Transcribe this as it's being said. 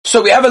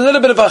So we have a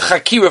little bit of a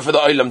chakira for the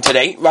olam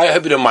today, right? I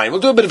hope you don't mind.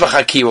 We'll do a bit of a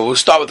chakira. We'll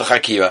start with the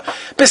chakira.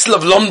 Bissel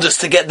of lumdus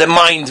to get the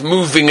mind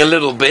moving a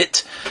little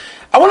bit.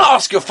 I want to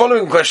ask you a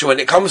following question when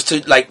it comes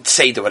to, like,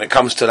 Seder, when it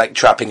comes to, like,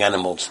 trapping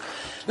animals.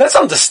 Let's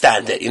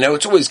understand it,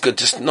 it's always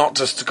good not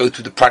just to go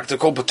through the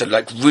practical, but to,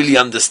 like, really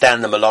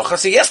understand the malacha.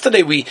 So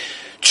yesterday we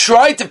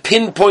tried to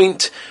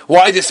pinpoint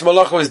why this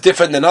malacha is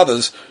different than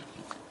others.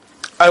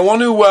 I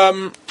want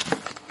to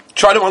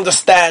try to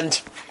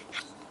understand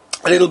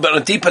a little bit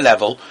on a deeper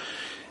level.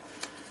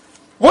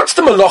 What's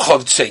the malacha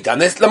of Seder?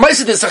 And there's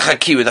a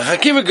chakira. The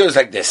chakira goes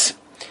like this.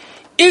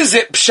 Is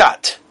it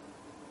pshat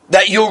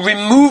that you're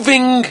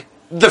removing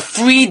the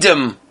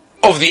freedom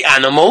of the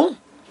animal?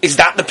 Is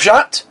that the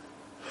pshat?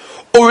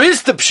 Or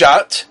is the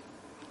pshat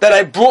that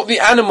I brought the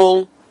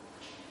animal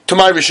to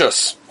my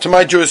rishus, to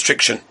my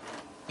jurisdiction?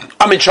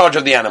 I'm in charge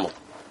of the animal.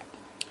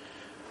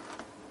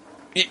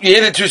 You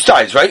hear the two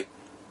sides, right?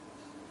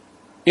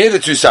 You hear the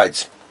two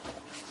sides.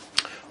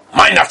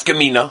 My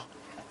nafkamina.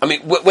 I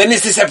mean, when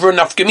is this ever a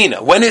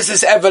nafkamina? When is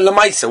this ever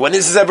lamaisa? When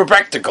is this ever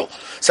practical?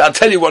 So I'll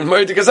tell you one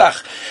more.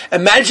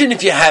 Imagine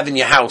if you have in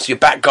your house, your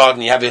back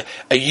garden, you have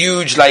a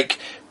huge, like,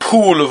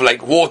 pool of,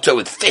 like, water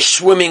with fish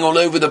swimming all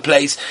over the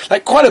place.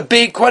 Like, quite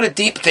a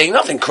deep thing.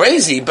 Nothing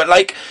crazy, but,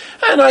 like,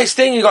 a nice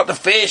thing. You got the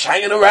fish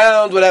hanging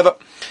around, whatever.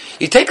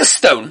 You take a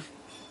stone,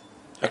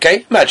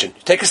 okay? Imagine,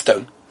 you take a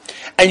stone,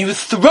 and you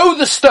throw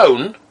the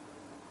stone,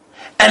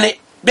 and it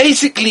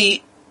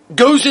basically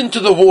goes into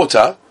the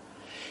water,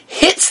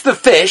 hits the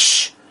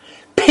fish,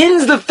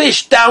 pins the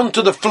fish down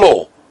to the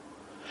floor.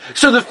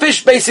 So the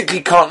fish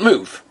basically can't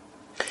move.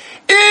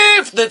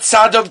 If the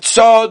tzad of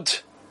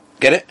tzod,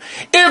 get it?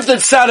 If the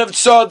tzad of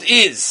tzod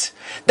is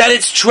that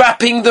it's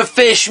trapping the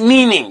fish,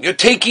 meaning you're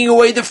taking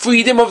away the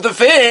freedom of the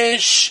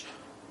fish,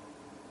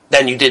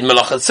 then you did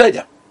malachat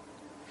seder.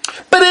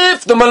 But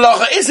if the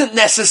malacha isn't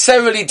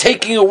necessarily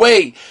taking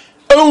away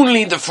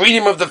only the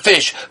freedom of the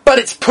fish, but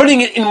it's putting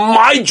it in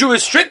my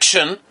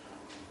jurisdiction,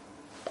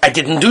 I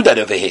didn't do that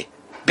over here.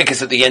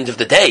 Because at the end of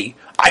the day,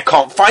 I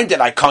can't find it,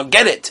 I can't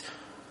get it.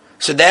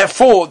 So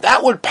therefore,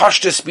 that would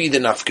pashtus be the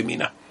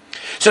nafkamina.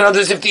 So in other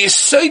words, if the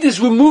yesod is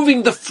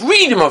removing the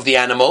freedom of the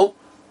animal,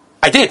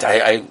 I did.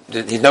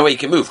 There's no way you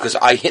can move, because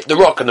I hit the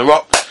rock, and the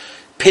rock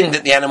pinned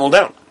the animal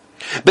down.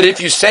 But if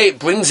you say it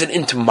brings it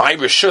into my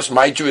rishus,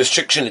 my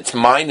jurisdiction, it's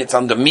mine, it's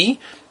under me,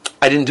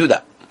 I didn't do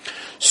that.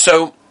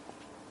 So,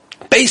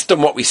 based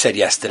on what we said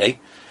yesterday,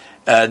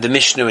 the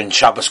Mishnah in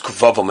Shabbos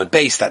Kuvav on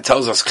base, that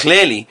tells us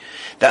clearly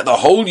that the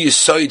whole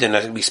Yesod, and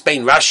as we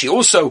explain Rashi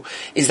also,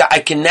 is that I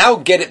can now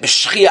get it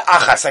b'shchia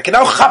achas. I can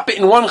now chap it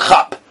in one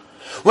chap.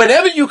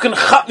 Whenever you can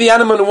chap the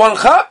animal in one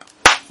chap,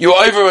 you're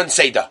over on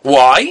Seder.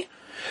 Why?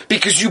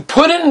 Because you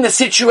put it in a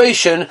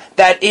situation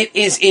that it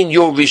is in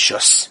your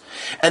rishus.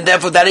 And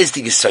therefore that is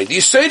the Yesod. The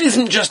Yesod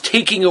isn't just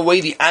taking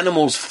away the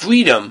animal's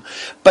freedom,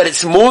 but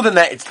it's more than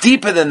that, it's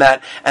deeper than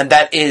that, and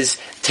that is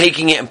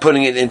taking it and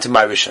putting it into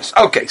my rishus.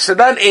 Okay, so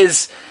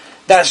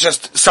that's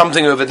just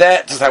something over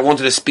there, just I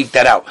wanted to speak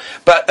that out.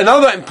 But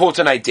another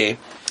important idea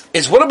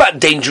is, what about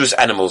dangerous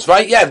animals,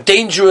 right? You have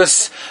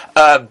dangerous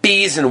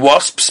bees and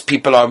wasps.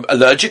 People are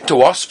allergic to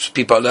wasps,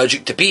 people are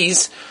allergic to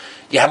bees.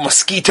 You have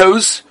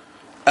mosquitoes.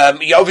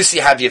 You obviously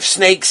have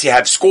snakes, you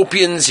have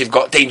scorpions, you've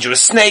got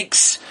dangerous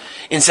snakes.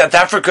 In South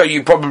Africa,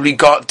 you probably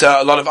got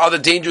a lot of other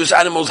dangerous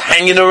animals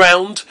hanging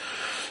around.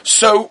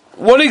 So,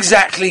 what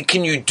exactly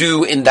can you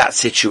do in that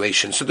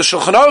situation? So the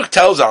Shulchan Aruch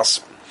tells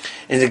us,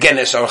 and again,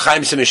 it's Or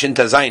Chaim Semishin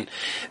Tazayin,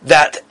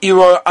 that you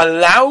are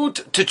allowed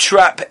to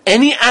trap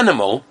any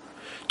animal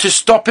to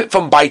stop it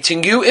from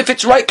biting you. If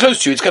it's right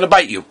close to you, it's going to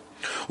bite you.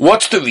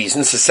 What's the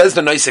reason? So says the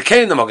Noisei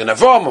Kain, the Magen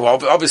Avraham,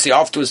 obviously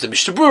afterwards the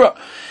Mishnah Berurah,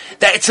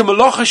 that it's a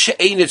malacha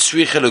she'ein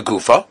tzricha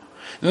legufa,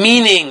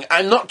 meaning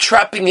I'm not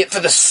trapping it for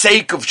the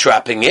sake of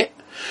trapping it.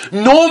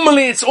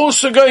 Normally it's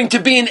also going to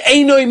be an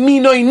einoi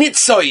minoi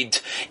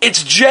nitzoid.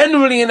 It's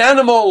generally an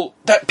animal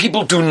that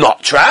people do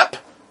not trap.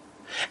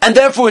 And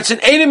therefore it's an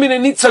einoi minoi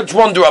nitzoid,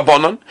 one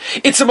durabonon.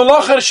 It's a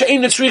malacha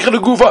she'ein tzricha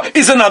legufa,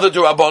 is another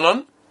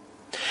durabonon.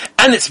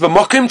 And it's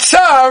b'mokim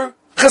tsar,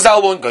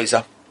 chazal won't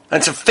goiza. And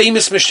it's a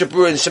famous Mishnah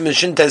Berurah in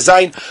Semishin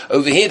Tazayin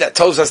over here that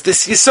tells us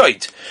this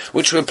yesod,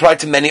 which will apply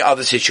to many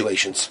other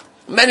situations.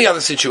 Many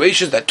other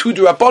situations that two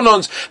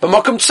durabonons, but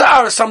mokum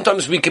tsar,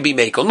 sometimes we can be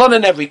makel. Not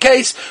in every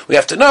case. We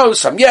have to know,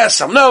 some yes,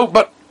 some no,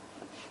 but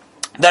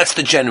that's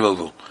the general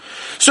rule.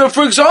 So,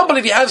 for example,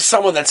 if you have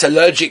someone that's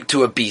allergic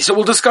to a bee, so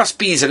we'll discuss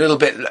bees a little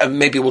bit, and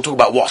maybe we'll talk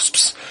about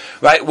wasps,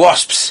 right?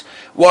 Wasps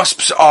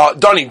are,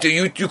 Donnie, do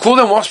you call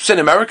them wasps in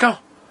America?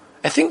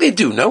 I think they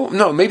do, no,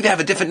 maybe they have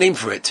a different name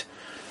for it.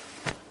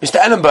 Mr.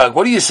 Ellenberg,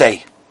 what do you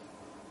say?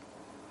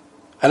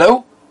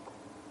 Hello?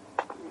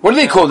 What do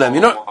they call them?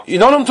 You know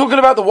what I'm talking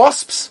about, the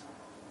wasps?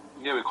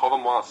 Yeah, we call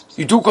them wasps.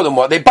 You do call them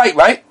what? They bite,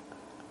 right?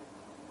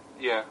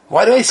 Yeah.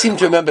 Why do I seem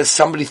to remember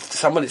somebody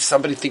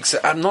thinks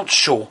that? I'm not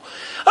sure.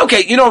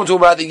 Okay, you know what I'm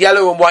talking about, the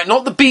yellow and white,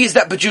 not the bees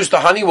that produce the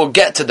honey, we'll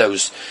get to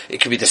those. It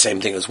could be the same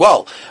thing as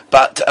well.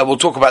 But we'll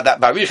talk about that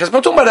by because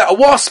we're talking about that. A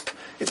wasp,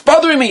 it's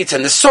bothering me, it's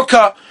in the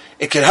sukkah,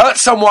 it could hurt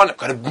someone, I've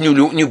got a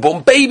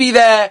newborn baby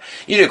there,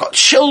 you've got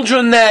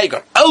children there, you've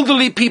got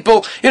elderly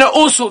people,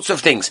 all sorts of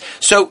things.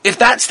 So if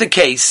that's the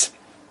case,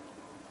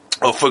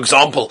 or, for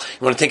example,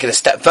 you want to take it a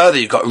step further,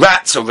 you've got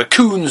rats or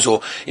raccoons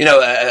or,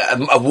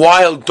 a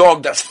wild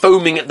dog that's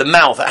foaming at the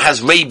mouth, that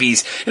has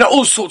rabies,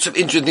 all sorts of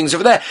interesting things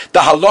over there.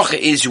 The halacha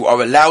is you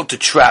are allowed to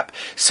trap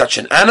such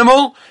an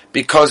animal,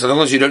 because as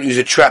long as you don't use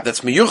a trap that's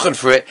miyuchan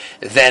for it,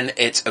 then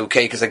it's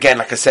okay. Because again,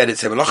 like I said,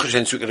 it's a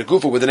malacha so you get a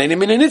gufa with an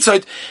enim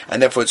inside,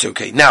 and therefore it's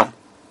okay. Now,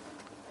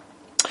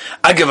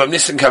 Agav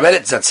Nissan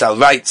Karelet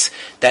Zatzal writes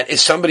that if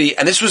somebody,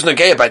 and this was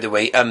Nagaya by the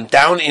way,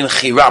 down in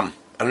Chiram,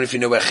 I don't know if you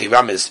know where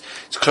Chiram is.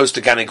 It's close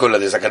to Ganegula.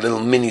 There's like a little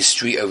mini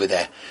street over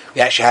there.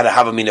 We actually had a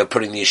Havamina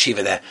putting the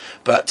yeshiva there.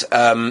 But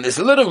there's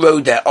a little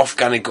road there off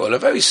Ganegula, a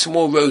very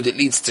small road that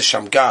leads to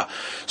Shamgar.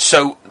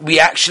 So we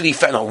actually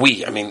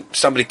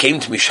somebody came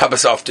to me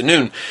Shabbos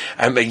afternoon,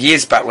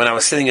 years back when I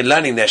was sitting and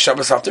learning there,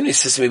 Shabbos afternoon, he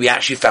says to me, we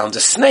actually found a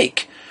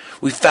snake.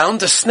 We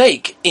found a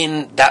snake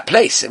in that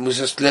place and was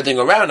just slithering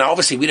around. Now,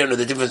 obviously, we don't know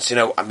the difference,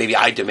 maybe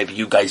I do, maybe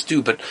you guys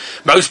do, but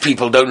most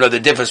people don't know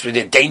the difference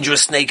between a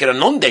dangerous snake and a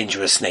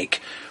non-dangerous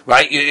snake,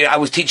 right? I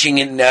was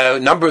teaching a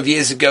number of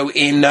years ago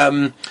in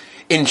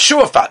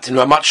Shuafat, in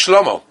Ramat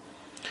Shlomo.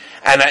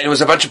 And it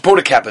was a bunch of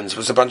porta cabins. It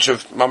was a bunch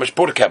of mamish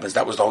porta cabins.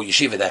 That was the whole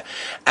yeshiva there.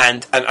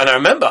 And I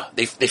remember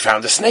they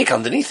found a snake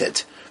underneath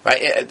it.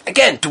 Right?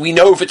 Again, do we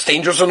know if it's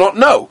dangerous or not?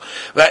 No.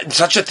 Right?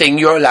 Such a thing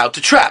you're allowed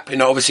to trap.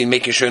 Obviously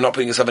making sure you're not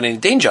putting yourself in any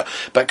danger.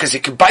 But because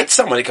it could bite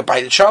someone, it could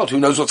bite a child, who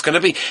knows what's going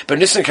to be. But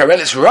Nissan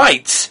Karelis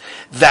writes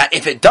that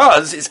if it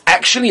does, it's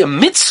actually a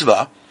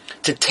mitzvah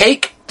to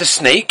take the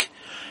snake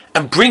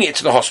and bring it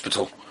to the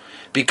hospital.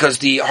 Because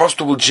the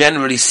hospital will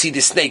generally see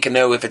the snake and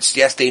know if it's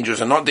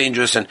dangerous or not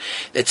dangerous, and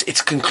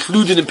it's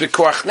concluded in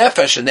Pekuach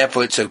Nefesh, and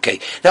therefore it's okay.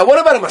 Now, what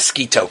about a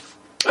mosquito?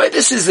 Right,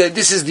 this is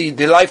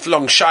the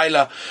lifelong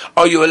shaila.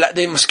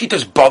 The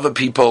mosquitoes bother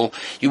people.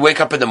 You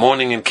wake up in the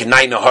morning and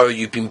Kenai Nahara,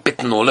 you've been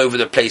bitten all over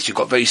the place, you've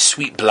got very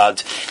sweet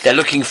blood, they're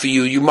looking for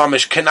you,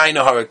 mamish Kenai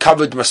Nahara,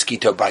 covered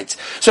mosquito bites.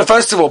 So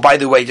first of all, by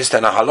the way, just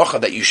an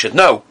halacha that you should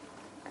know,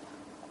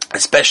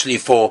 especially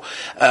for,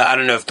 I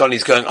don't know if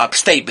Donnie's going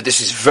upstate, but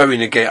this is very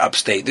negay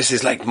upstate. This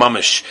is like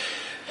mamish.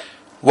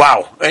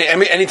 Wow. I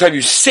mean, anytime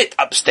you sit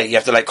upstate, you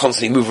have to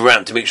constantly move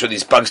around to make sure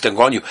these bugs don't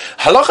go on you.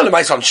 Halacha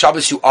l'maisa on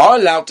Shabbos, you are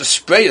allowed to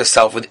spray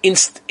yourself with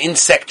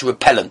insect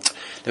repellent.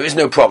 There is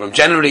no problem.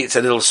 Generally, it's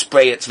a little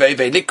spray, it's very,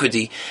 very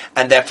liquidy,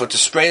 and therefore to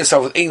spray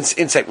yourself with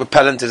insect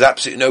repellent is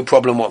absolutely no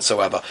problem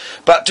whatsoever.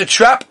 But to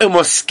trap a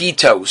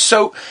mosquito,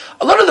 so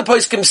a lot of the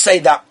poskim say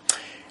that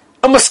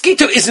a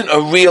mosquito isn't a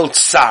real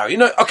tsar.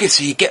 Okay,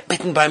 so you get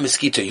bitten by a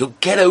mosquito, you'll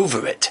get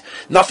over it.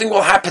 Nothing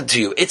will happen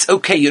to you. It's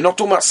okay. You're not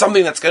talking about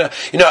something that's going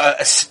to,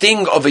 a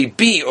sting of a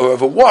bee or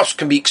of a wasp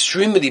can be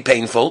extremely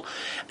painful,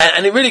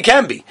 and it really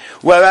can be.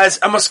 Whereas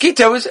a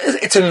mosquito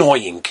it's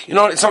annoying.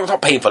 It's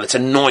not painful, it's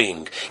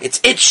annoying.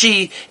 It's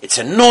itchy, it's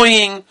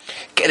annoying,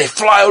 they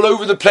fly all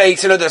over the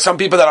place. There's some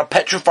people that are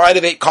petrified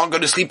of it, can't go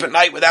to sleep at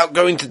night without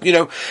going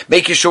to,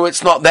 making sure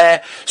it's not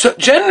there. So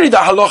generally the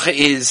halacha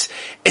is,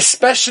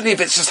 especially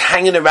if it's just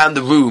hanging around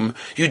the room,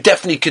 you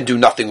definitely can do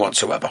nothing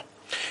whatsoever.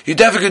 You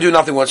definitely can do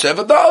nothing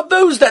whatsoever. There are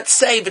those that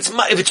say if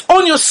it's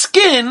on your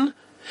skin,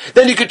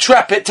 then you could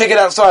trap it, take it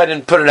outside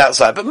and put it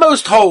outside. But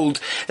most hold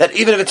that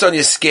even if it's on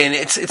your skin,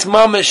 it's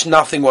mamish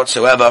nothing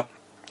whatsoever.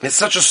 It's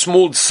such a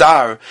small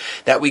tsar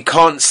that we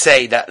can't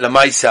say that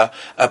lamaisa,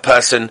 a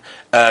person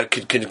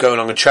could go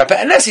along and trap it,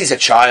 unless he's a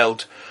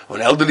child, or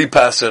an elderly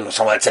person, or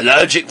someone that's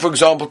allergic, for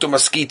example, to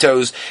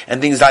mosquitoes,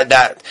 and things like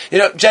that.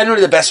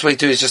 Generally the best way to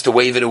do is just to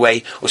wave it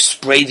away, or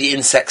spray the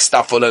insect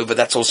stuff all over.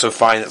 That's also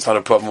fine, that's not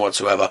a problem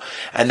whatsoever,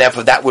 and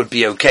therefore that would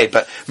be okay.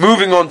 But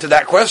moving on to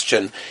that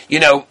question,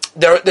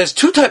 there's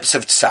two types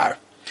of tsar.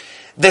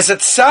 There's a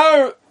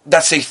tsar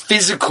that's a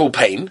physical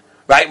pain,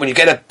 right? When you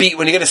get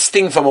a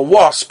sting from a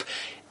wasp,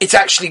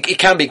 it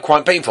can be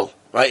quite painful.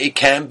 Right, it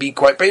can be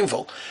quite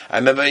painful. I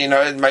remember,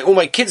 all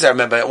my kids, I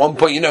remember at one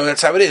point,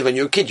 that's how it is. When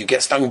you're a kid, you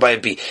get stung by a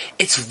bee.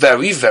 It's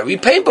very, very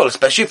painful,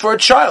 especially for a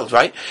child,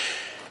 right?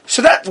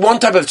 So that's one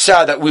type of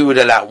tsar that we would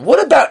allow.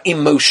 What about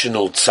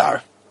emotional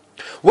tsar?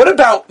 What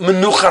about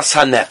menuchas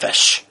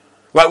hanefesh?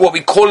 Right, what we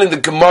call in the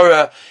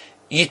Gemara,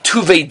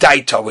 Yituvei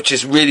Daita, which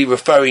is really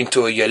referring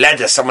to a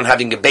Yoleda, someone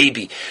having a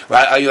baby,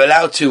 right? Are you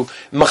allowed to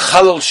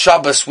Mechalel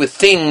Shabbos with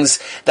things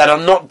that are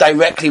not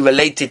directly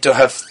related to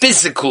her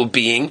physical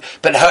being,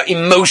 but her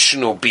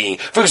emotional being?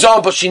 For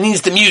example, she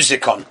needs the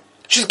music on.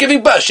 She's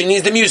giving birth, she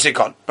needs the music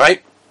on,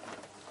 right?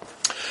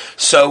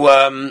 So,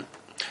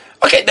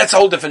 okay, that's a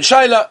whole different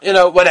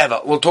shaila,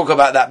 whatever. We'll talk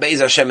about that,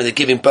 Be'ez Hashem, in the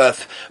Giving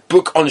Birth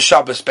book on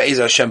Shabbos, Be'ez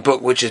Hashem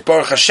book, which is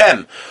Baruch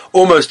Hashem,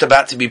 almost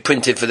about to be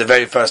printed for the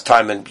very first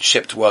time and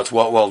shipped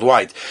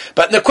worldwide.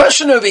 But the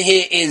question over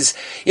here is,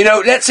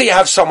 let's say you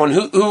have someone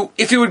who,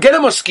 if he would get a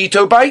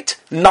mosquito bite,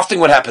 nothing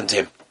would happen to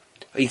him.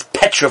 He's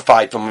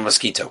petrified from a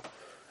mosquito.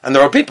 And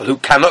there are people who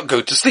cannot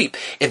go to sleep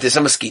if there's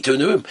a mosquito in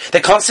the room.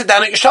 They can't sit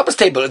down at your Shabbos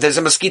table if there's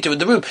a mosquito in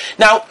the room.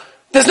 Now,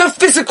 there's no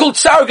physical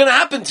tsar going to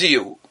happen to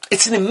you.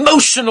 It's an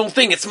emotional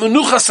thing. It's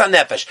menuchas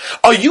hanefesh.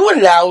 Are you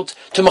allowed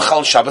to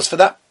machal Shabbos for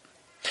that?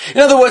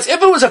 In other words,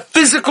 if it was a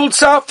physical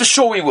tsar, for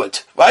sure we would,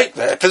 right?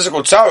 A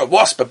physical tsar, a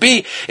wasp, a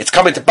bee, it's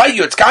coming to bite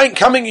you, it's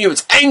coming at you,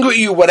 it's angry at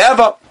you,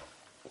 whatever.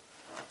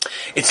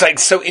 It's like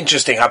so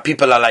interesting how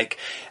people are like,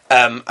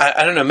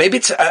 I don't know, maybe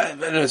it's, I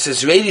don't know, it's an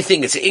Israeli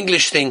thing, it's an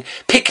English thing,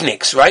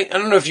 picnics, right? I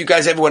don't know if you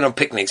guys ever went on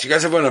picnics. You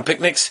guys ever went on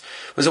picnics?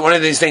 Was it one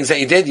of these things that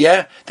you did?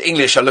 Yeah? The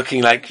English are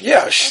looking like,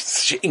 yeah,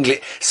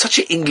 such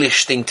an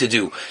English thing to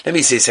do. Let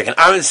me see a second.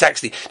 Aaron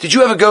Saxley, did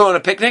you ever go on a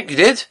picnic? You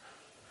did?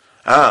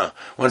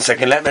 1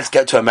 second, let's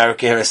get to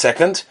America here a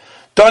second.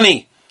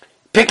 Donnie,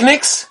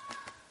 picnics?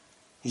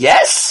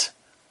 Yes?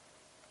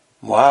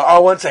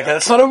 Wow, 1 second,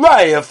 that's not a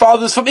right. Your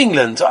father's from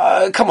England.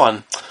 Come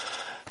on.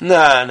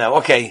 No,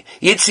 okay.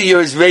 Yitzi,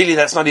 you're Israeli,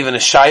 that's not even a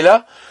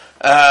shaila.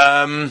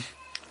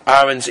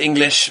 Aaron's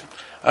English.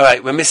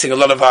 Alright, we're missing a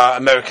lot of our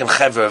American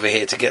chevra over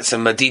here to get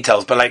some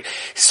details, but like,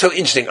 so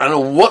interesting. I don't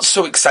know what's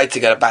so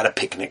exciting about a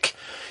picnic.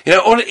 You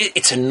know,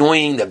 it's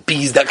annoying, the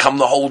bees that come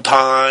the whole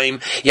time,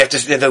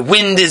 the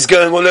wind is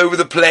going all over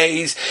the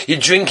place, you're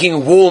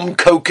drinking warm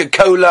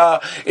Coca-Cola,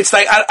 it's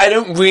like, I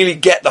don't really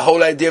get the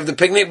whole idea of the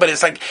picnic, but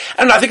it's like,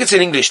 I don't know, I think it's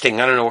an English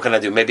thing, I don't know, what can I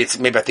do, maybe I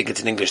think it's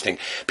an English thing.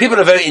 People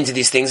are very into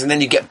these things, and then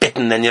you get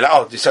bitten, and you're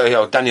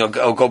like, Daniel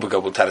Goldberg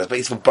will tell us, but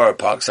he's from Borough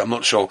Park, so I'm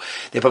not sure,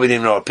 they probably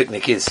didn't even know what a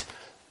picnic is.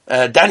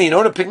 Danny, you know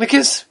what a picnic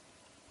is?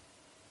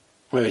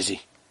 Where is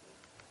he?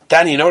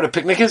 Danny, you know what a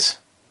picnic is?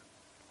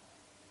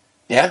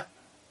 Yeah?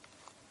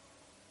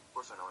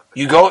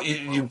 You go,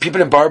 you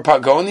people in Borough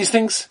Park go on these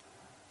things?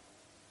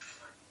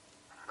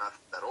 Not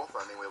that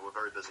often. I mean, we're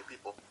very busy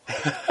people.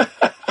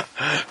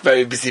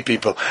 Very busy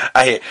people.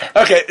 I hear.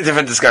 Okay,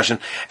 different discussion.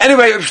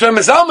 Anyway, Shlomo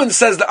Zalman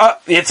says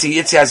that,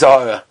 Yitzi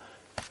Hazara.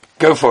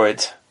 Go for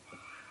it.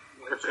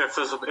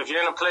 If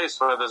you're in a place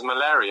where there's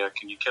malaria,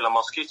 can you kill a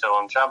mosquito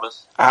on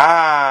Shabbos?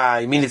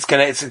 You mean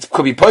it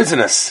could be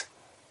poisonous?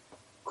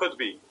 Could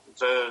be.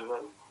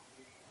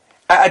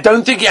 I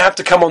don't think you have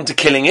to come on to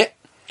killing it.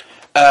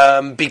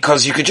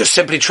 Because you could just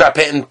simply trap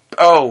it and,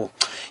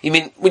 you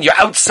mean when you're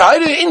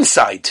outside or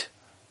inside?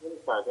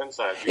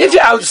 Inside. If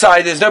you're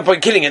outside, there's no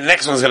point killing it, the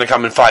next one's going to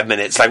come in 5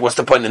 minutes, like what's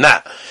the point in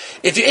that?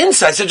 If you're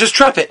inside, so just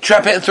trap it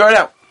and throw it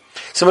out.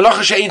 So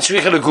malacha she'ein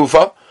tzricha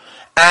legufa,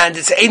 and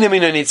it's einam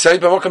ino nitzot,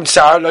 but welcome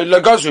tsar,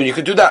 lo gozrun, you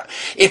could do that.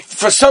 If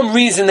for some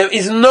reason there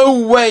is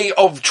no way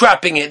of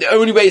trapping it, the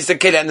only way is to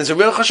kill it, and there's a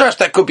real chashash,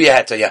 that could be a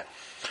heta, yeah.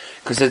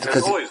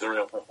 There's always the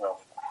real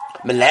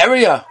chashash.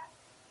 Malaria?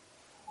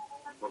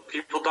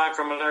 People die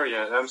from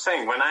malaria. I'm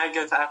saying, when I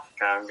get to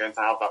Africa, I'm going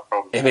to have that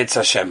problem. If it's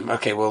Hashem.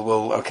 Okay,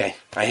 okay.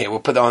 I hear. We'll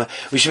put that on.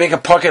 We should make a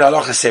pocket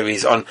halacha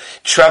series on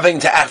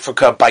traveling to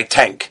Africa by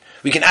tank.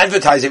 We can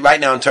advertise it right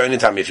now on Torah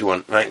Anytime if you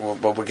want, right?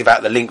 We'll give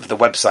out the link for the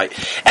website.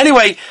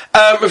 Anyway,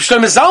 Rav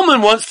Shlomo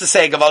Zalman wants to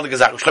say, Gavaldik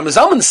Gazak. Rav Shlomo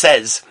Zalman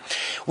says,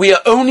 we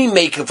are only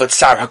makel for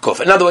Tsar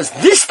Hakuf. In other words,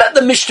 this that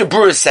the Mishnah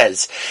Berurah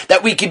says,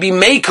 that we can be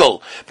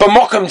makel, but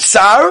Mokum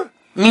Tsar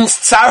means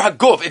Tsar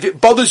Hakuf, if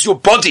it bothers your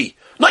body,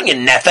 not your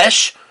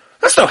nefesh.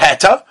 That's no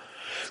heta.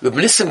 Reb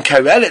Nissim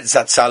Karel at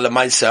Zatzal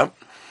Lemaisa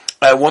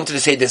wanted to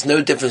say there's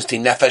no difference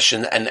between nefesh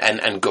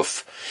and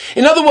guf.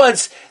 In other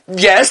words,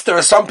 yes, there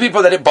are some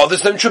people that it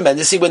bothers them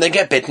tremendously when they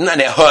get bitten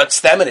and it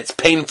hurts them and it's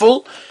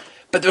painful,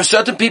 but there are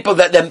certain people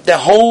that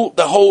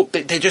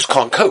they just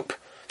can't cope.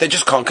 They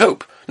just can't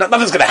cope.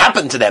 Nothing's going to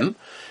happen to them,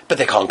 but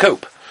they can't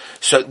cope.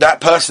 So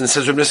that person,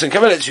 says Reb Nissim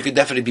Karel, you could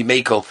definitely be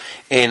makel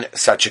in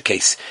such a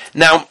case.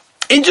 Now,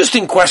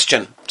 interesting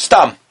question.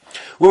 Stam.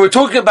 We were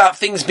talking about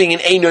things being in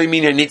Eino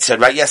Mino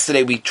Nitzad, right?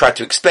 Yesterday we tried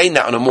to explain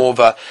that on a more of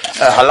a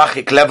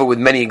halachic level with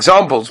many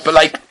examples. But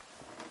like,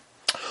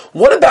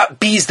 what about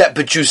bees that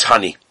produce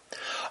honey?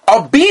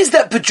 Are bees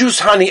that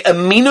produce honey a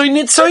Mino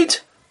Nitzad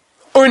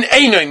or an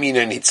Eino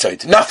Mino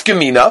Nitzad?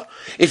 Nafkamina,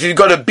 if you've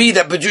got a bee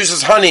that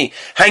produces honey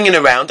hanging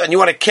around and you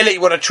want to kill it,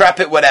 you want to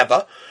trap it,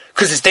 whatever,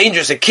 because it's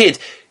dangerous, a kid,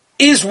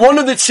 is one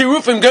of the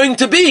tzirufim going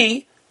to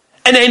be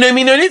an Eino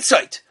Mino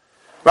Nitzad?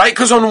 Right?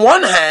 Because on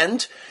one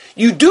hand,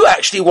 you do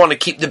actually want to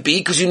keep the bee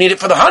because you need it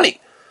for the honey.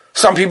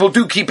 Some people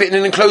do keep it in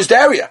an enclosed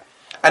area.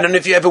 I don't know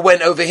if you ever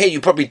went over here. You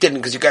probably didn't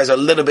because you guys are a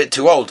little bit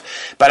too old.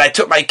 But I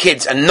took my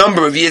kids a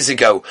number of years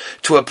ago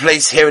to a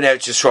place here in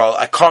Eretz Yisrael.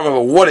 I can't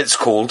remember what it's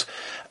called.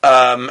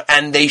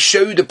 And they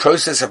showed the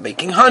process of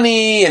making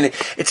honey. And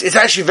it's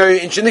actually very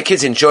interesting. The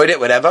kids enjoyed it,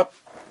 whatever.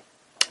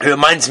 It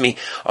reminds me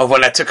of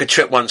when I took a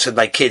trip once with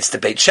my kids to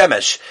Beit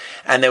Shemesh,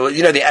 and they were,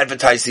 they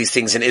advertise these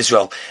things in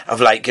Israel of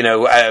like,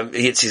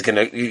 Yitzi's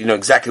gonna,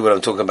 exactly what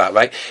I'm talking about,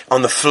 right?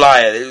 On the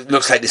flyer, it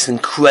looks like this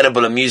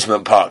incredible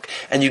amusement park,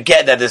 and you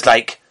get there, there's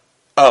like,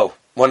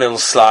 one little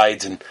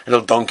slide and a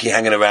little donkey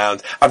hanging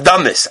around. I've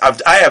done this.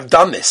 I have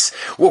done this.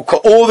 We'll call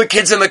all the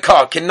kids in the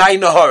car, Kenai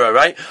Nahora,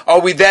 right?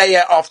 Are we there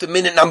yet after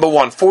minute number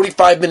 1?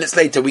 45 minutes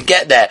later, we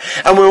get there,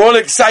 and we're all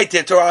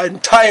excited to our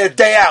entire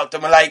day out,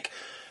 and we're like,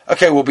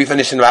 Okay, we'll be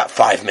finished in about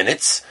 5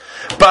 minutes.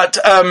 But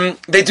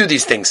they do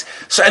these things.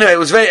 So anyway, it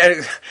was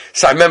very...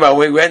 so I remember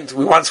we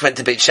once went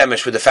to Beit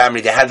Shemesh with the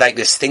family. They had like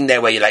this thing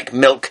there where you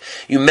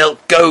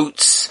milk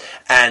goats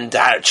and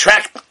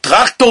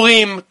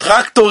traktorim.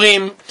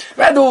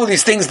 We had all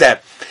these things there.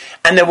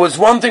 And there was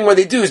one thing where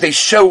they do is they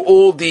show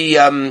all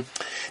the...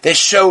 they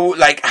show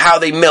like how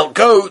they milk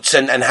goats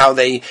and how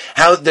the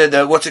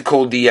what's it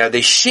called?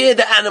 They shear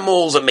the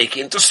animals and make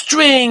it into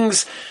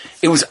strings.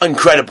 It was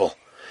incredible.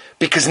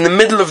 Because in the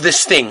middle of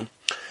this thing,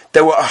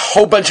 there were a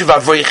whole bunch of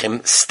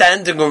Avreichim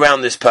standing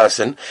around this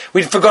person.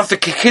 We forgot the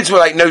kids were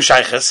like no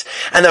shaykhs,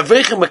 and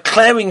Avreichim were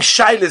clearing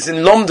shilas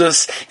in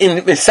Lomdus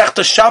in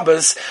Masechta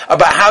Shabbos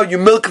about how you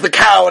milk the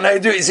cow and how you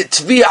do it. Is it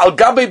Tvia al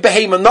gabe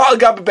behema, not al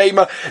gabe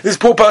behema? This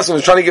poor person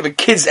was trying to give a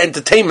kids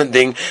entertainment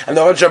thing, and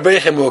the bunch of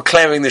Avreichim were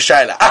clearing the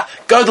shilah.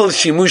 Gadol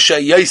shimusha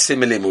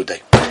yosim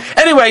elimudei.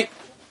 Anyway.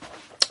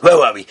 Where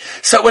were we?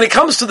 So when it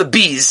comes to the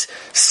bees,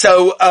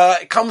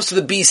 it comes to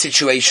the bee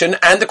situation,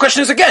 and the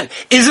question is again,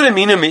 is it a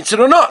mina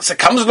mitzvah or not? So it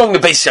comes along the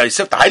Beis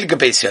Yosef, the Heilige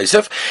Beis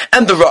Yosef,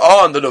 and the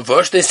Ra'ah and the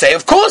Navush, they say,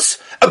 of course,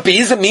 a bee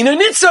is a mina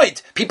mitzvah.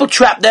 People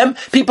trap them,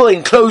 people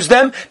enclose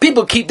them,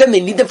 people keep them, they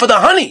need them for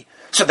the honey.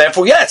 So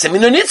therefore, yeah, it's a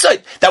mina mitzvah.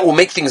 That will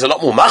make things a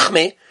lot more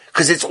machmeh,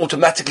 because it's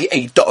automatically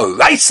a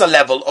d'oraisa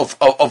level of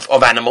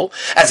animal,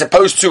 as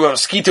opposed to a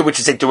mosquito, which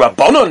is a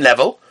d'rabbanon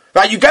level.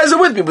 Right, you guys are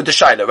with me with the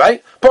Shaila,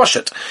 right?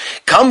 Poshet.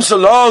 Comes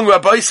along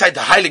Rabbi Yisai, the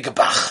Heilige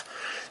Bach,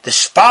 the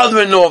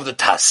father-in-law of the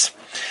Tas.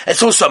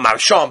 It's also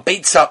Marshan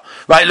Beitza,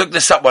 right? Look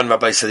this up one,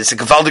 Rabbi Yisai. This is a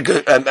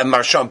Gavaldige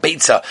Marshan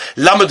Beitza.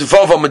 Lamed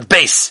Vova with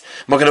base.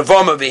 We're going to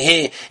vorm over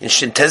here in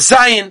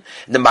Shintazayin,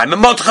 the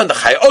Maimamotchan, the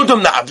Chai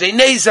Odom, the Avnei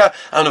Neza,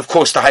 and of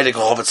course the Heilige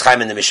Hovetz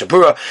Chaim in the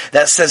Mishabura,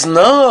 that says,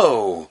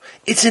 no,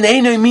 it's an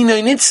Eino Mino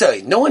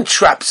Nitzai. No one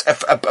traps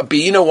a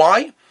bee. You know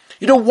why?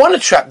 You don't want to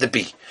trap the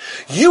bee.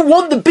 You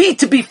want the bee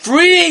to be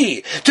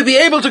free, to be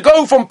able to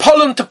go from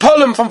pollen to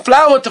pollen, from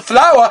flower to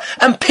flower,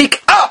 and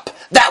pick up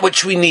that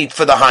which we need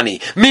for the honey.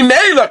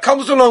 Mimela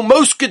comes along,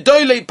 most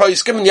Gedolei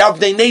Poskim, and the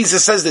Avnei Neza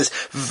says this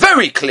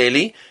very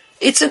clearly,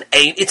 it's an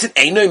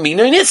Eino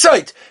Mino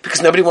Nitzait,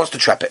 because nobody wants to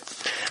trap it.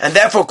 And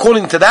therefore,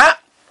 according to that,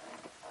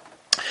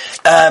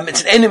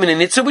 it's an Eino Mino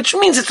Nitzait, which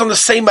means it's on the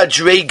same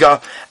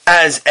madrega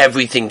as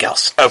everything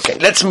else. Okay,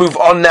 let's move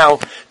on now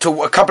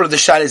to a couple of the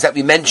shalas that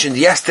we mentioned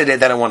yesterday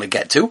that I want to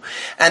get to,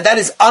 and that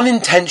is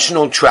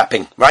unintentional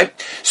trapping, right?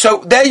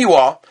 So there you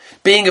are,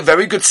 being a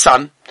very good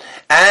son,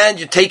 and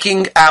you're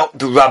taking out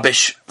the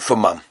rubbish for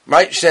mum,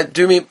 right? She said,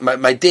 do me,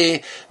 my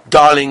dear,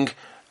 darling,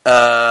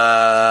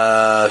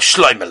 Shloimela.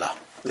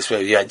 This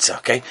way, yeah, it's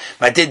okay.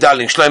 My dear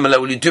darling Shloimela,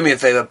 will you do me a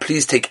favor?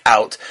 Please take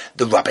out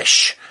the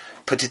rubbish.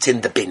 Put it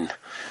in the bin.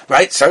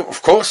 Right? So,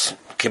 of course,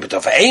 kibbut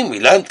over aim, we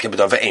learned kibbut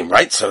over aim,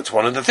 right? So it's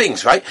one of the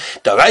things, right?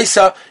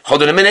 Daraisa,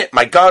 hold on a minute,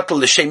 my gartel,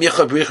 l'shem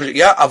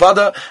yichah,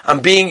 avada,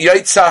 I'm being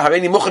yoitza,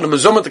 hareini muchan,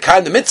 mezumah, the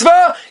kind of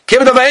mitzvah,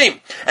 kibbut over aim.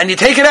 And you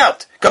take it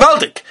out,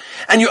 gavaldik.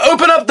 And you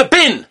open up the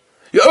bin.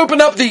 You open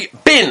up the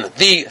bin,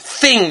 the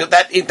thing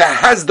that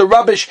has the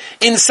rubbish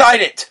inside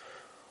it.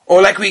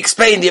 Or like we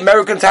explained, the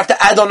Americans have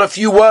to add on a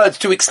few words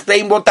to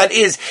explain what that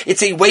is.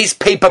 It's a waste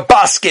paper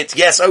basket.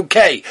 Yes,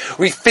 okay.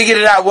 We figured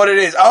it out what it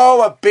is.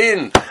 Oh, a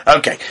bin.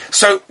 Okay.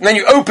 So then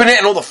you open it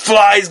and all the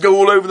flies go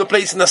all over the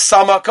place in the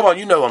summer. Come on,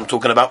 you know what I'm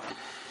talking about.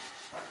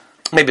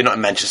 Maybe not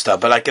in Manchester,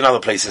 but like in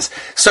other places.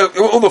 So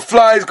all the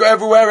flies go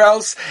everywhere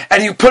else,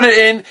 and you put it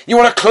in, you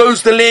want to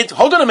close the lid.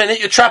 Hold on a minute,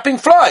 you're trapping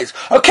flies.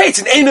 Okay, it's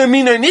an Eino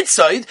Mino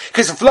Nitzai,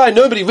 because a fly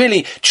nobody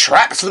really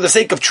traps for the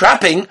sake of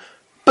trapping,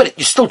 but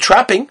you're still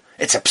trapping.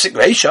 It's a psik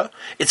reisha.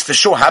 It's for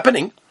sure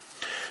happening.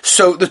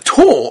 So the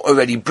Torah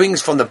already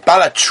brings from the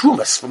Bala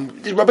Trumas,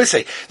 from the Rabbi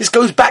say, this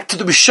goes back to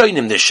the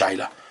Rishonim, this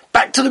Shaila.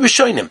 Back to the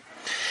Rishonim.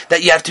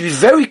 That you have to be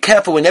very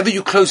careful whenever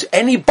you close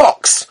any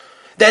box.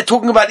 They're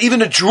talking about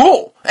even a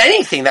drawer,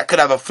 anything that could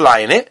have a fly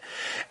in it.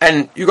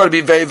 And you've got to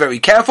be very, very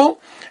careful,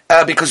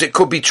 because it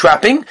could be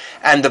trapping.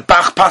 And the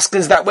Bach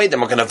Paskins that way, the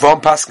Magen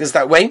Avraham Paskins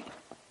that way.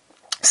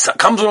 So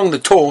comes along the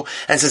Torah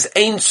and says,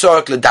 "Ein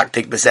tzorach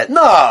ledaktik b'zeh."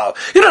 No,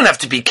 you don't have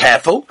to be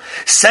careful.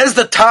 Says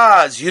the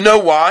Taz. You know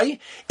why?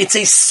 It's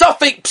a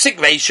suffix psik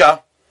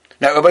reisha.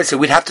 Now, Rabbi said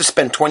we'd have to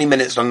spend 20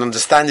 minutes on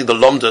understanding the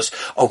lomdas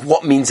of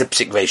what means a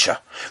psik reisha.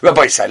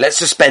 Rabbi said, let's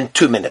just spend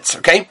 2 minutes,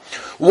 okay?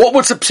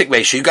 What's a psik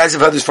reisha? You guys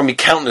have heard this from me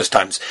countless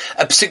times.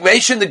 A psik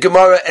reisha in the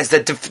Gemara, as the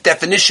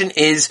definition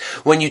is,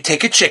 when you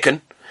take a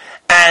chicken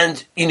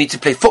and you need to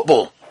play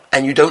football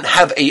and you don't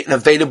have an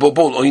available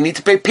ball, or you need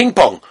to play ping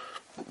pong,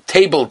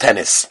 table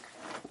tennis,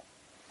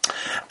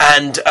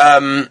 and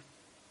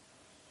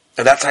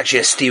that's actually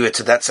a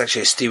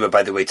steerer,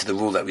 by the way, to the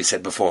rule that we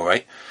said before,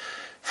 right?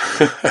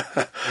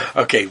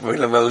 Okay,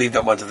 we'll leave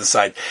that one to the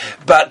side.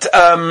 But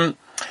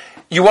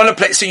you want to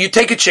play, so you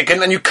take a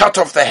chicken and you cut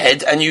off the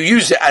head and you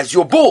use it as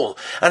your ball,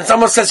 and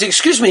someone says,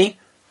 excuse me,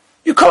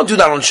 you can't do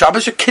that on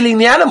Shabbos, you're killing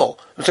the animal.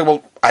 I say,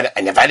 well, I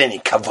never had any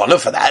kavanah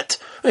for that.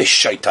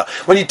 Shaita.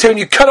 When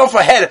you cut off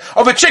a head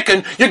of a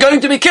chicken, you're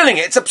going to be killing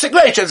it. It's a psik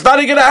reisha. It's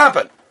very going to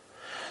happen.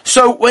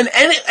 So when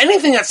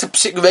anything that's a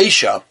psik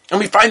reisha,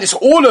 and we find this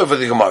all over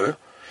the Gemara,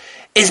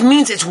 it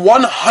means it's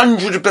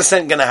 100%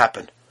 going to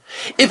happen.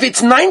 If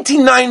it's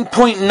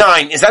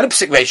 99.9, is that a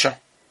psik ratio?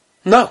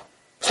 No,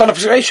 it's not a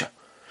psik ratio.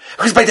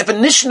 Because by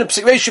definition, a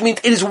psik ratio means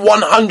it is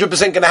 100%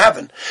 going to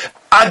happen.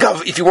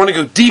 Agav, if you want to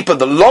go deeper,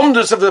 the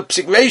lomdus of the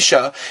psik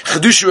ratio,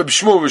 Chedusha Reb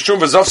Shmuel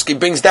Vazovsky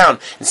brings down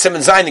in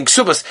Semen Zayin and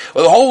Ksubas,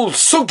 the whole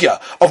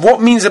sugya of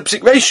what means a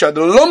psik ratio,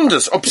 the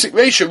lomdus of psik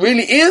ratio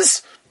really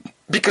is,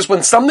 because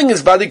when something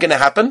is valid going to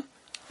happen,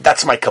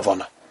 that's my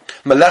kavanah.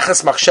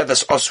 Melechas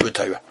machshavas osru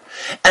Torah.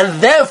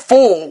 And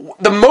therefore,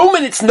 the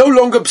moment it's no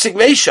longer psik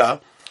ratio,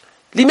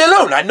 leave me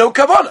alone, I had no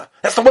kavanah.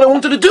 That's not what I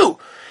wanted to do.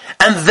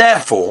 And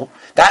therefore,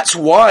 that's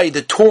why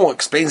the Torah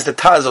explains the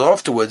Taz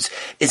afterwards,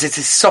 is it's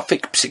a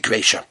suffix psik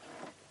ratio.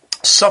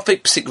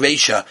 Suffix psik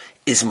ratio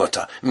is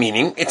mutter,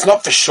 meaning it's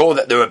not for sure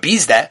that there are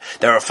bees there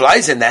are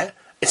flies in there.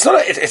 It's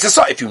not. It's a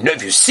suffix.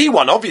 If you see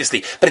one,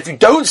 obviously, but if you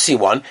don't see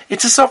one,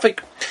 it's a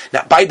suffix.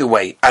 Now, by the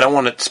way, I don't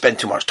want to spend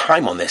too much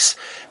time on this,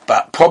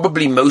 but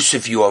probably most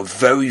of you are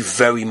very,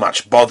 very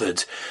much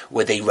bothered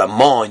with a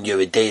Ramah in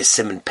Yeridei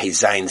Simon Pei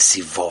Zayin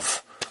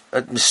Sivov.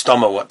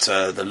 Mistama, what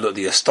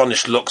the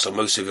astonished looks on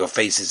most of your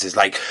faces is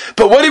like,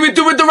 but what do we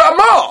do with the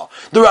Ramah?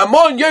 The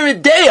Ramah in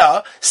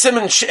Yeridei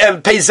Simon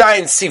Pei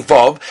Zayin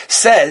Sivov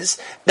says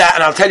that,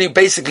 and I'll tell you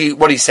basically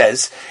what he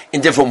says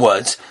in different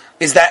words,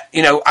 is that,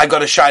 I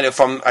got a shayla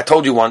from, I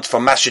told you once,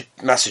 from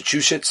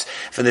Massachusetts,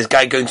 for this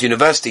guy going to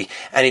university,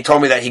 and he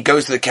told me that he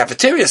goes to the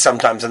cafeteria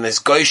sometimes, and this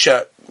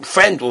Goisha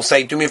friend will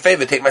say, do me a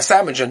favor, take my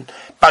sandwich and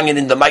bang it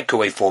in the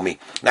microwave for me.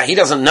 Now, he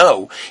doesn't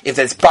know if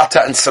there's butter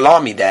and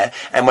salami there,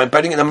 and when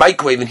putting it in the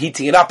microwave and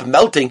heating it up and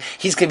melting,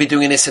 he's going to be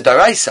doing an Issa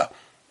D'Oraisa.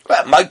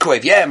 Well,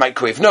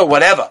 microwave, no,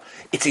 whatever.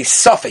 It's a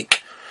suffix.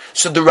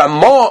 So the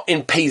Ramah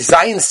in Pei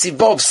Zayin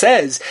Sivov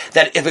says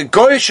that if a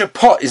goyish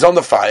pot is on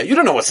the fire, you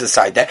don't know what's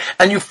inside there,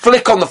 and you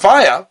flick on the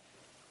fire,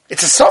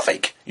 it's a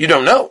suffix. You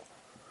don't know.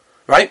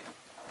 Right?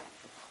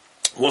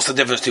 What's the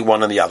difference between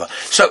one and the other?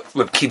 So,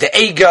 Reb Kiva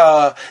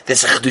Eiger,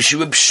 there's a Chedusha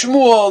Reb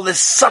Shmuel, there's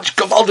such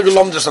gavaldig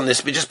lomdus on this,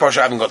 but just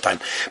Pasha, I haven't got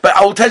time. But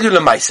I will tell you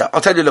Lemaisa.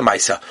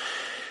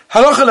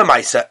 Halacha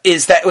Lemaisa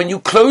is that when you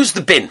close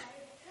the bin,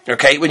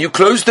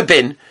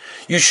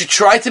 you should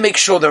try to make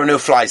sure there are no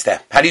flies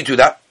there. How do you do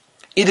that?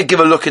 Either give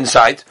a look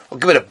inside, or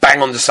give it a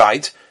bang on the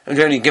side. And if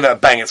you only give it a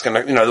bang, it's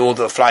going to, all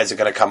the flies are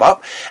going to come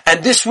up.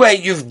 And this way,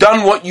 you've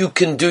done what you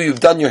can do.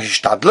 You've done your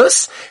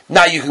hishtadlus.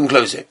 Now you can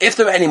close it. If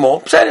there are any more,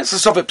 then it's a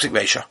sofer psik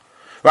ratio.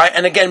 Right?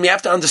 And again, we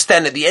have to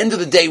understand at the end of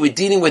the day, we're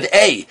dealing with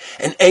an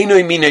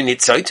einoi minoi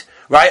nitzot.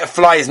 Right? A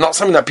fly is not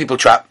something that people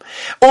trap.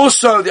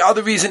 Also, the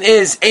other reason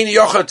is, even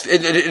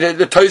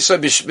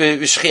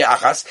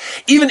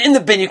in the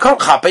bin, you can't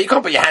chapa, you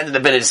can't put your hand in the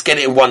bin and just get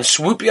it in one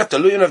swoop. You have to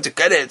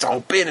get it, it's a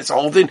whole bin, it's a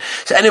whole thing.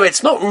 So anyway,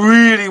 it's not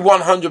really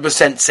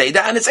 100% Seder,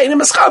 and it's Ein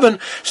Meschaven,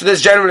 so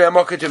there's generally a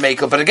mocker to make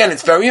it. But again,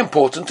 it's very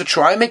important to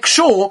try and make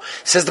sure,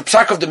 says the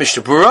Psak of the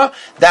Mishnah Berurah,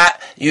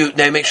 that you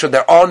make sure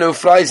there are no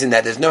flies in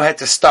there, there's no head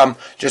to stum,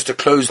 just to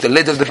close the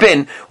lid of the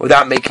bin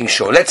without making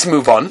sure. Let's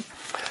move on.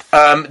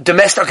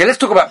 Domestic. Okay, let's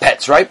talk about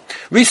pets, right?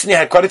 Recently I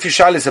had quite a few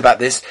shilas about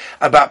this,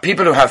 about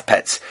people who have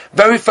pets.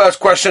 Very first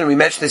question, and we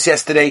mentioned this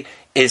yesterday,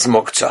 is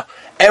muktzah.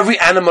 Every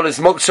animal is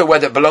muktzah,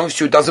 whether it belongs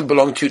to you, doesn't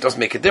belong to you, it doesn't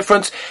make a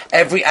difference.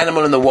 Every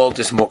animal in the world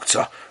is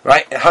muktzah,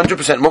 right? 100%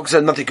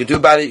 muktzah, nothing you could do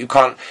about it, you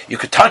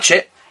could touch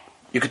it,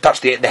 you could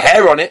touch the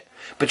hair on it,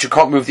 but you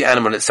can't move the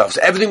animal itself.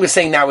 So everything we're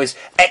saying now is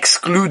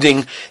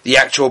excluding the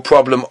actual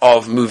problem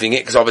of moving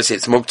it, because obviously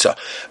it's muktzah.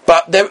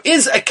 But there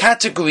is a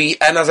category,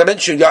 and as I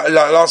mentioned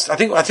last, I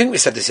think we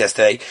said this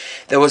yesterday,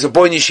 there was a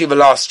boy in yeshiva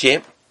last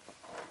year,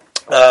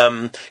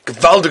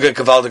 gewaldige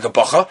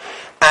bocher,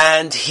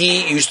 and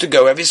he used to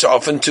go every so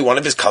often to one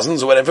of his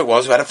cousins or whatever it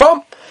was who had a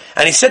farm.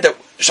 And he said that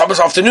Shabbos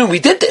afternoon we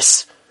did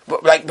this.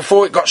 Like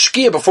before it got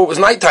shkia, before it was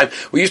nighttime,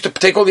 we used to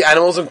take all the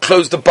animals and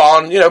close the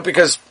barn,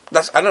 because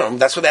that's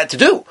what they had to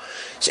do.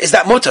 So is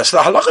that mutter? So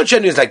the halacha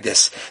generally is like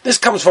this. This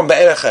comes from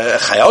Be'erech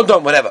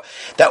Chayodom, whatever.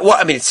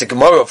 It's a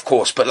Gemara, of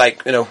course, but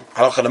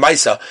halacha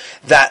Lemaisa,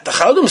 that the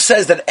Chayodom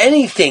says that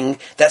anything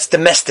that's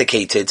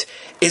domesticated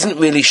isn't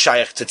really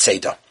shayach to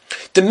tzeder.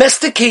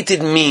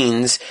 Domesticated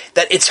means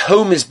that its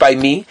home is by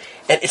me,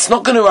 and it's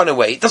not going to run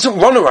away. It doesn't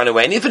want to run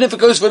away, and even if it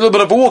goes for a little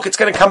bit of a walk, it's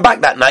going to come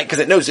back that night because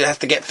it knows it has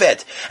to get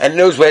fed, and it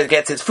knows where it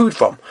gets its food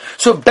from.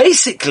 So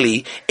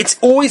basically, it's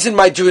always in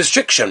my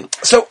jurisdiction.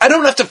 So I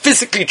don't have to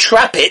physically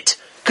trap it,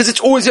 because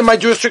it's always in my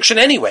jurisdiction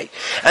anyway.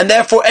 And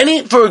therefore,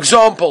 for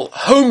example,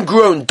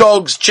 homegrown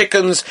dogs,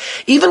 chickens,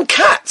 even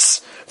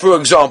cats, for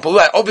example,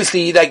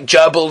 obviously like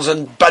gerbils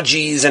and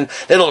budgies and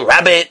little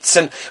rabbits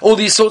and all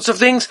these sorts of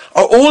things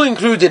are all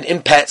included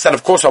in pets that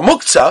of course are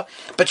muktzah,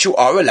 but you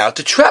are allowed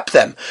to trap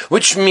them,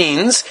 which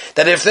means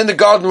that if they're in the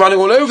garden running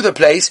all over the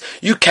place,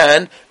 you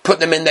can put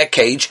them in their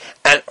cage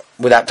and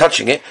without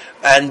touching it,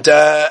 and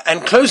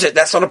close it.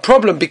 That's not a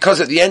problem,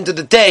 because at the end of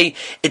the day,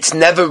 it's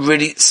never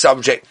really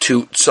subject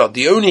to tzod.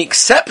 The only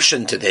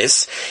exception to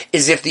this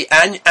is if the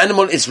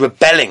animal is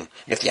rebelling.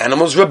 If the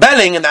animal's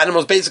rebelling and the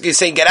animal's basically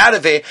saying, get out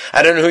of here,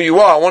 I don't know who you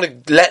are, I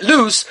want to let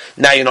loose,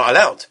 now you're not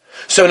allowed.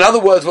 So in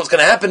other words, what's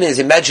going to happen is,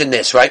 imagine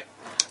this, right?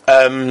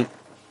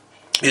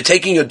 you're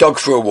taking your dog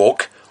for a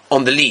walk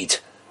on the lead.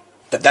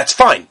 That's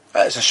fine.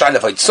 It's a shayla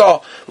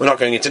v'yitzah. We're not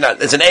going into that.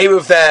 There's an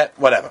eruv there,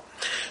 whatever.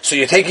 So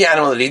you're taking your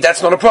animal on the lead.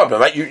 That's not a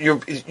problem, right?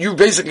 You're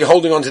basically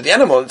holding on to the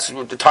animal. It's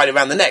tied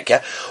around the neck.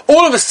 Yeah.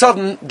 All of a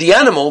sudden, the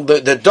animal,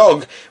 the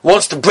dog,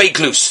 wants to break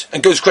loose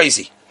and goes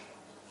crazy.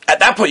 At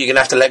that point, you're going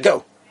to have to let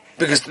go,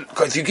 because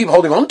if you keep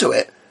holding on to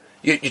it,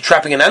 you're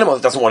trapping an animal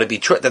that doesn't want to be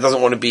that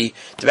doesn't want to be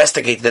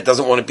domesticated, that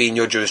doesn't want to be in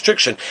your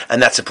jurisdiction,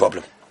 and that's a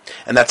problem.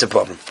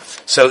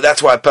 So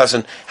that's why a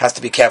person has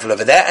to be careful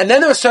over there. And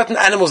then there are certain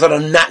animals that are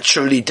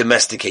naturally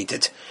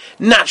domesticated.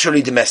 In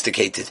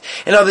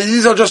other words,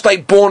 these are just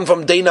like born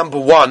from day number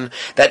one,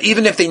 that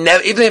even if they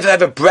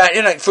have a brat,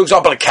 like for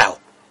example a cow.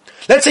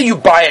 Let's say you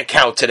buy a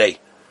cow today.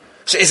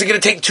 So is it going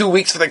to take 2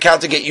 weeks for the cow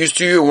to get used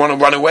to you and want to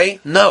run away?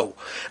 No.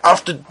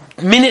 After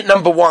minute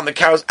number one, the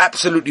cow is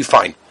absolutely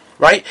fine.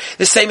 Right?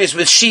 The same is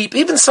with sheep.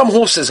 Even some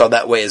horses are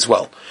that way as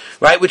well.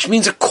 Right? Which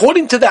means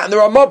according to that, and the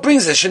Ramah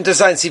brings this into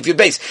Science If You're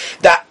Base,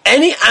 that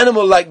any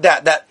animal like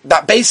that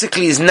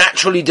basically is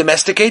naturally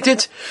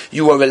domesticated,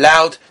 you are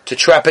allowed to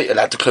trap it, you're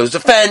allowed to close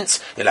the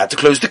fence, you're allowed to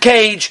close the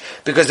cage,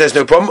 because there's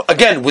no problem.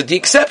 Again, with the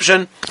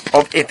exception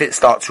of if it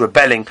starts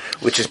rebelling,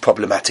 which is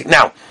problematic.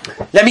 Now,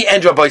 let me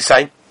end Rabbi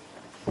Say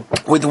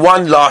with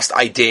one last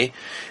idea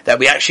that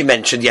we actually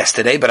mentioned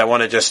yesterday, but I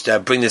want to just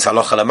bring this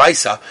halacha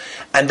l'maisa,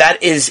 and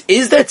that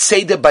is that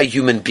seder by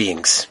human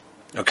beings?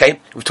 Okay?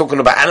 We're talking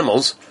about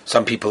animals.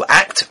 Some people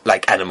act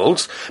like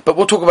animals, but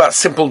we'll talk about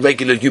simple,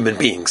 regular human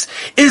beings.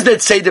 Is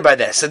that seder by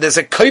there? So there's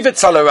a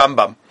Kovetz al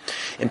Rambam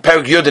in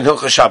Perek Yud in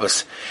Hilchos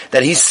Shabbos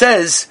that he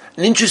says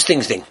an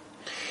interesting thing.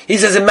 He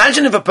says,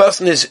 imagine if a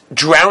person is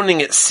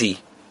drowning at sea,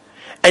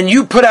 and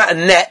you put out a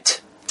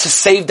net to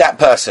save that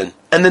person,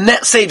 and the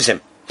net saves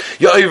him.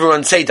 You're over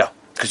on seder,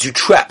 because you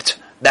trapped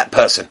that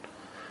person.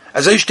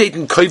 As I state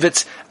in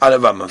Kovetz al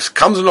Rambam,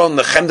 comes along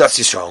the Chemdas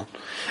Yisrael,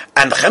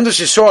 and the Chemdas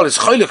Yisrael is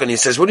choyluk, and he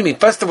says, what do you mean?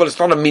 First of all, it's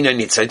not a mina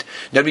nitzed.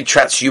 Nobody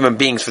traps human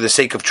beings for the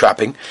sake of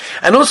trapping.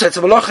 And also, it's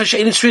a malacha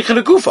she'ein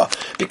tzricha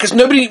legufa, because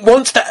nobody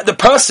wants the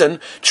person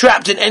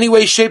trapped in any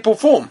way, shape, or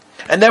form.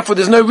 And therefore,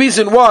 there's no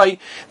reason why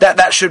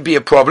that should be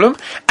a problem.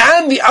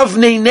 And the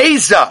Avnei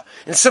Neza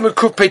in Simon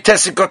Kuf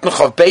Peites Got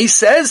Nechov Beis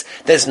says,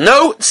 there's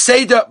no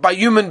seder by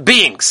human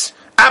beings.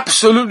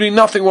 Absolutely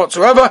nothing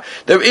whatsoever.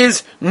 There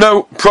is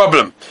no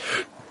problem.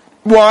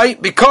 Why?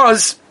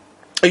 Because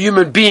a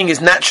human being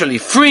is naturally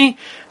free,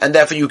 and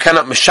therefore you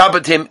cannot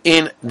meshabbat him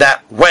in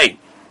that way.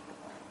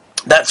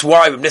 That's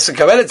why Reb Nissan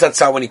Karelitz, that's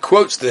how when he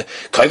quotes the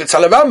Kovetz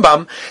al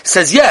Rambam,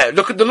 says,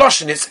 look at the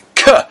Lashon, it's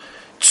K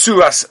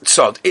Tzuras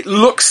Tzod. It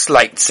looks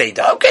like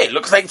Seder. Okay, it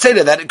looks like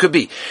Seder, that it could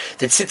be.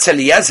 The Tzitz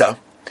Eliezer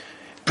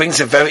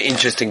brings a very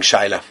interesting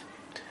shaila,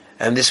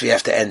 and this we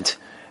have to end.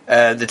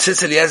 The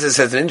Tzitz Eliezer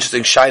says an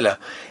interesting shaila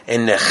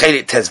in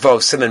Chelik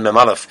Tezvov Simon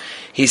Memalef.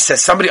 He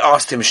says somebody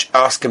asked him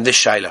this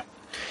shaila,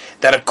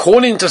 that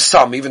according to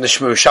some, even the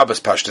Shmur Shabbos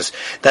Pashtus,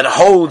 that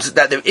holds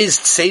that there is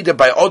Seder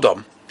by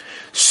Odom.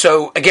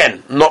 So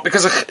again, not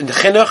because of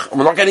chinuch,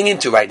 we're not getting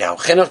into right now.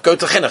 Chinuch, go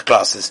to chinuch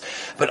classes.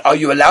 But are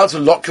you allowed to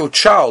lock your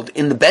child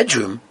in the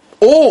bedroom,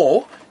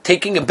 or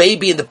taking a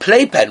baby in the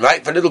playpen?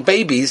 Right, for little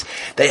babies,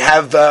 they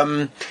have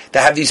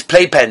these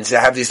playpens. They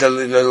have these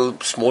little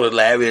small little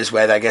areas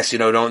where I guess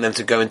don't want them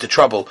to go into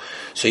trouble.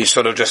 So you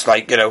sort of just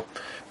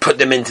put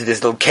them into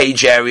this little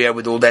cage area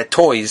with all their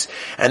toys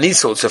and these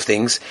sorts of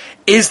things.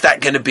 Is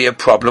that going to be a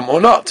problem or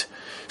not?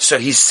 So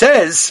he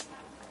says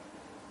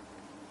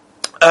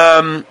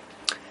that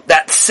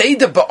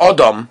Seder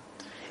Ba'odom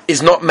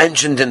is not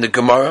mentioned in the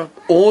Gemara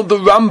or the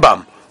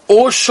Rambam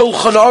or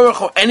Shulchan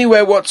Aruch or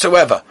anywhere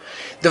whatsoever.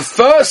 The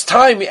first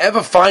time you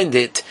ever find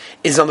it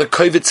is on the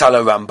Kovetz al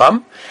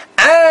Rambam,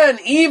 and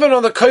even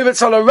on the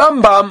Kovetz al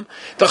Rambam,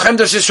 the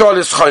Chemdas Yisrael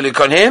is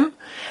choyluk on him,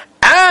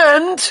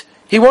 and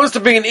he wants to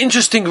bring an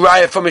interesting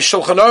raya from his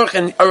Shulchan Aruch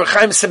and Aruch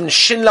Chaim 7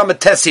 Shin Lamed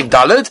Tesiv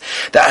Dalet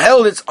that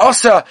held it's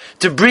also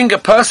to bring a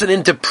person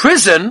into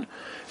prison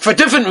for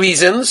different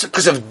reasons,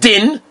 because of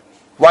din.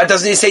 Why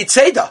doesn't he say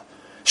tzeda?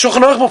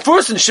 Shulchan Aruch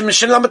first in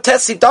Shin Lamed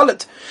Tesiv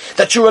Dalet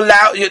that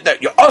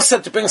you're also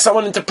to bring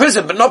someone into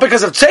prison, but not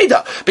because of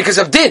tzeda, because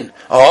of din.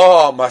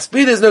 Oh, must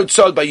be there's no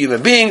tzod by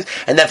human beings,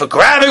 and therefore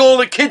grabbing all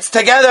the kids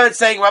together and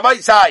saying, Rabbi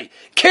Sai,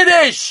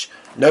 Kiddush!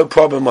 No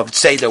problem of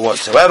Seder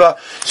whatsoever.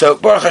 So,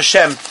 Baruch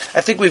Hashem,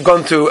 I think we've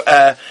gone through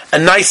a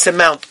nice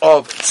amount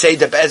of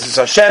Seder Be'ezus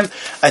Hashem.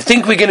 I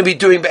think we're going to be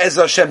doing Be'ezus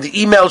Hashem the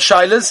email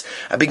shilas.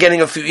 I'll be getting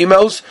a few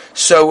emails.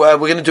 So,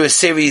 we're going to do a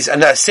series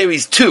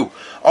 2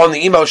 on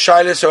the email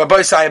shilas. So,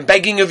 Rabbi Sai, I'm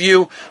begging of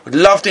you. Would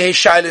love to hear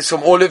shilas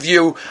from all of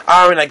you.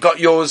 Aaron, I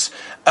got yours.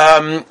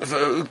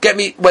 Get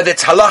me, whether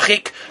it's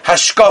halachic,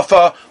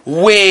 hashkafa,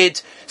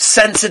 weird,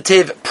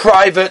 sensitive,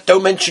 private,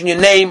 don't mention your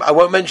name. I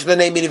won't mention the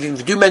name, even if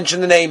you do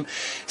mention the name.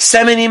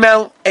 Send me an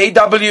email,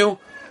 aw@etrog,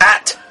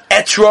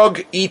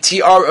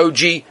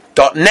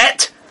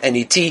 etrog.net,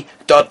 net.il,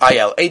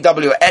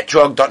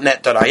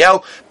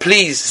 aw@etrog.net.il.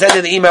 Please send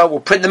in the email, we'll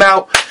print them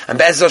out, and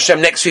Be'ezus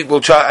Hashem next week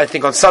we'll try, I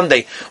think on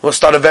Sunday, we'll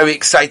start a very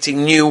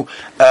exciting new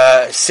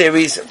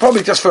series,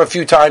 probably just for a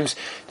few times,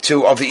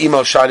 of the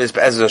email shilas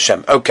Be'ezus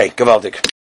Hashem. Okay, Gavaldik.